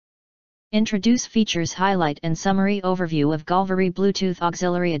Introduce features, highlight and summary overview of Golvery Bluetooth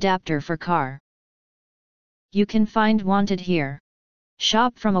auxiliary adapter for car. You can find wanted here.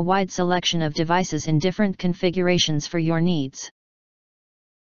 Shop from a wide selection of devices in different configurations for your needs.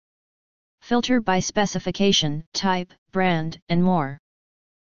 Filter by specification, type, brand, and more.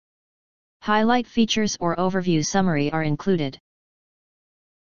 Highlight features or overview summary are included.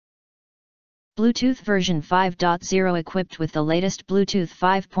 Bluetooth version 5.0 equipped with the latest Bluetooth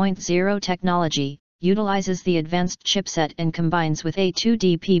 5.0 technology, utilizes the advanced chipset and combines with a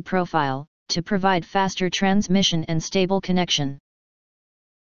 2DP profile, to provide faster transmission and stable connection.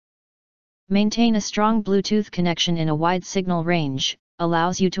 Maintain a strong Bluetooth connection in a wide signal range,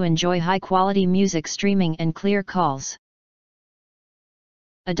 allows you to enjoy high-quality music streaming and clear calls.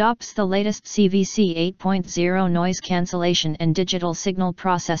 Adopts the latest CVC 8.0 noise cancellation and digital signal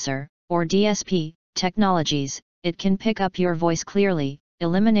processor, or DSP, technologies. It can pick up your voice clearly,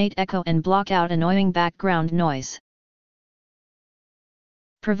 eliminate echo and block out annoying background noise.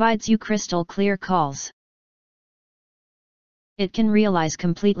 Provides you crystal clear calls. It can realize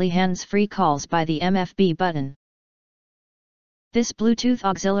completely hands-free calls by the MFB button. This Bluetooth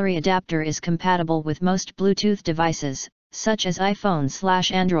auxiliary adapter is compatible with most Bluetooth devices, such as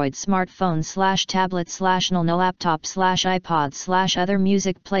iPhone/Android smartphone/tablet/NL laptop/iPod/other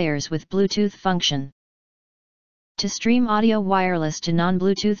music players with Bluetooth function. To stream audio wireless to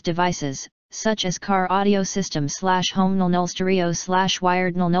non-Bluetooth devices, such as car audio system/home NL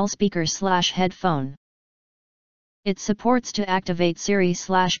stereo/wired NL speaker/headphone. It supports to activate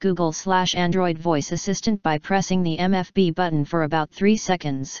Siri/Google/Android voice assistant by pressing the MFB button for about 3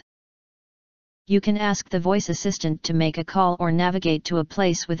 seconds. You can ask the voice assistant to make a call or navigate to a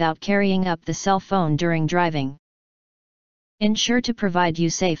place without carrying up the cell phone during driving. Ensure to provide you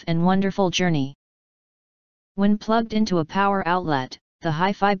safe and wonderful journey. When plugged into a power outlet, the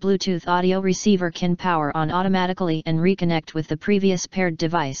hi-fi Bluetooth audio receiver can power on automatically and reconnect with the previous paired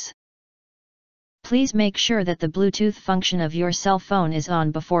device. Please make sure that the Bluetooth function of your cell phone is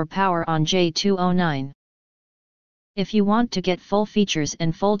on before power on J209. If you want to get full features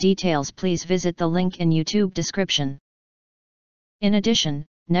and full details, please visit the link in YouTube description. In addition,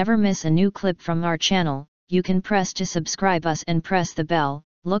 never miss a new clip from our channel. You can press to subscribe us and press the bell,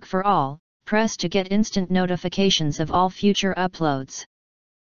 look for all, press to get instant notifications of all future uploads.